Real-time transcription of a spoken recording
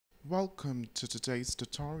Welcome to today's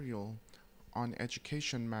tutorial on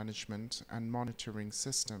Education Management and Monitoring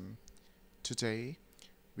System. Today,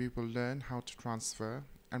 we will learn how to transfer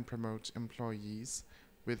and promote employees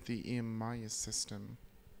with the EMMIS system.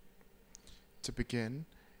 To begin,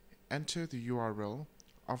 enter the URL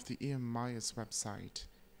of the EMMIS website,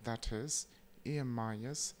 that is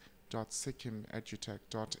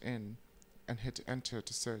emmis.sikkimedutech.in, and hit enter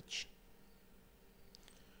to search.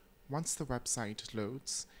 Once the website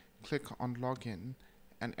loads, click on Login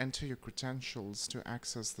and enter your credentials to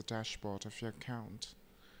access the dashboard of your account.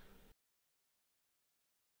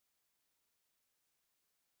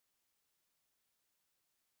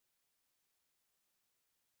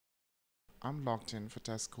 I'm logged in for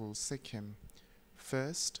Test School Sikkim.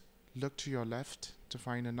 First, look to your left to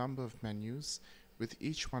find a number of menus, with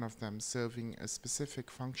each one of them serving a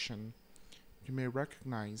specific function. You may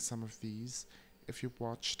recognize some of these if you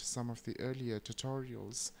watched some of the earlier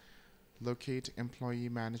tutorials. Locate Employee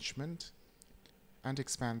Management and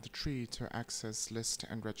expand the tree to access List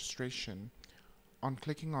and Registration. On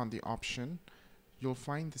clicking on the option, you'll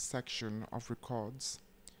find the section of Records.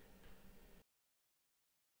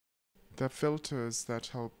 There are filters that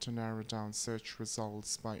help to narrow down search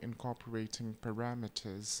results by incorporating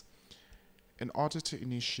parameters. In order to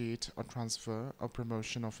initiate a transfer or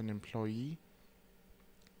promotion of an employee,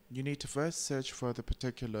 you need to first search for the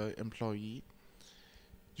particular employee.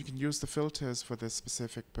 You can use the filters for this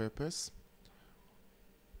specific purpose.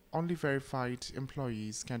 Only verified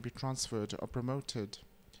employees can be transferred or promoted.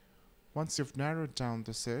 Once you've narrowed down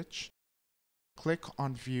the search, click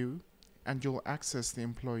on View and you'll access the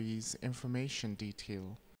employee's information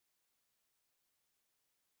detail.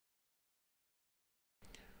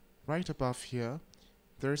 Right above here,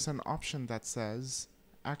 there is an option that says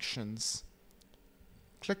Actions.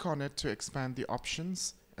 Click on it to expand the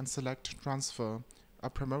options and select Transfer or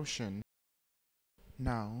Promotion.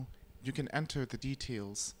 Now, you can enter the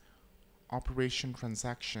details. Operation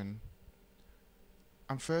Transaction.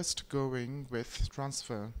 I'm first going with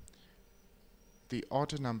Transfer, the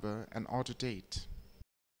order number and order date.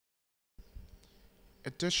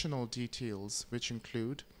 Additional details, which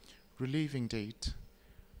include relieving date.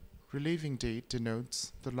 Relieving date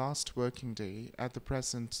denotes the last working day at the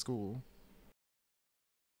present school.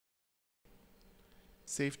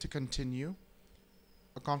 Save to continue.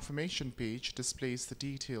 A confirmation page displays the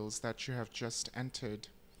details that you have just entered.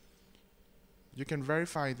 You can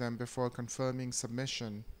verify them before confirming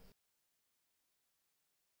submission.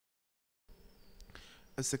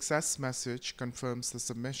 A success message confirms the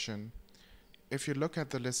submission. If you look at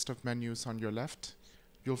the list of menus on your left,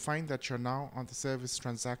 you'll find that you're now on the Service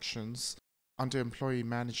Transactions under Employee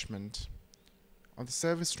Management. On the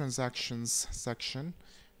Service Transactions section,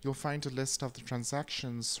 you'll find a list of the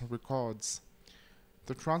transactions records.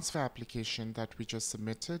 The transfer application that we just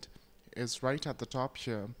submitted is right at the top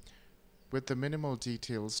here, with the minimal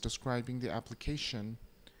details describing the application.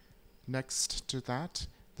 Next to that,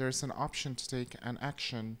 there is an option to take an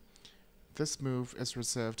action. This move is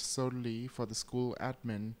reserved solely for the school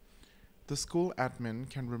admin. The school admin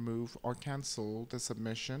can remove or cancel the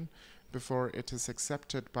submission before it is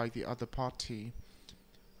accepted by the other party.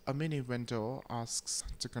 A mini window asks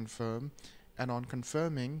to confirm, and on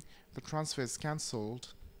confirming, the transfer is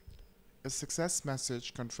cancelled. A success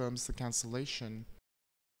message confirms the cancellation.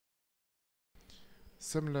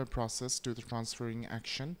 Similar process to the transferring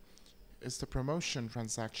action is the promotion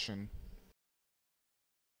transaction.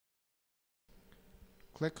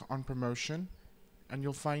 Click on Promotion and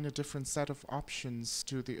you'll find a different set of options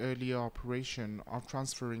to the earlier operation of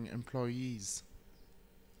transferring employees.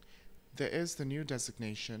 There is the new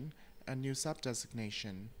designation and new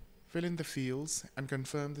sub-designation. Fill in the fields and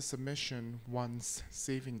confirm the submission once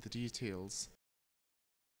saving the details.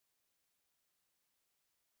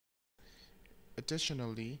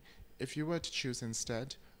 Additionally, if you were to choose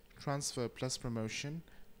instead Transfer+Promotion,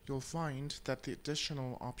 you'll find that the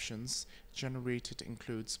additional options generated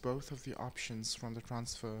includes both of the options from the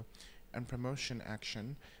transfer and promotion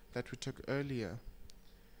action that we took earlier.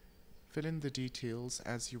 Fill in the details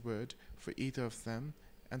as you would for either of them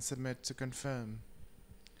and submit to confirm.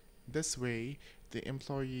 This way, the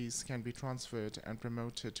employees can be transferred and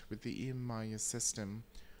promoted with the EMMIS system.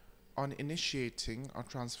 On initiating a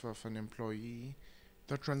transfer of an employee,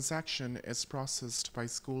 the transaction is processed by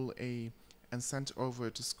School A and sent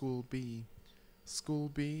over to School B. School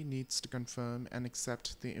B needs to confirm and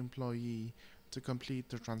accept the employee to complete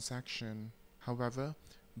the transaction. However,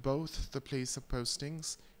 both the place of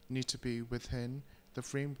postings need to be within the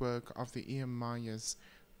framework of the EMMIS,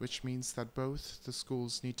 which means that both the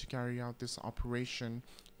schools need to carry out this operation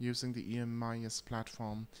using the EMMIS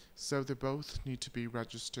platform, so they both need to be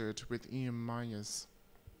registered with EMMIS.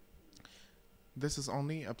 This is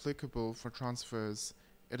only applicable for transfers.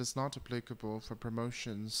 It is not applicable for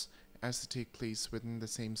promotions as they take place within the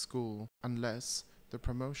same school, unless the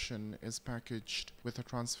promotion is packaged with a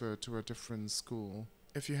transfer to a different school.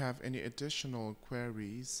 If you have any additional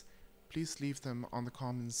queries, please leave them on the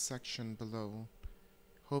comments section below.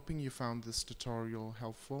 Hoping you found this tutorial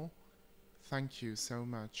helpful. Thank you so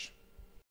much.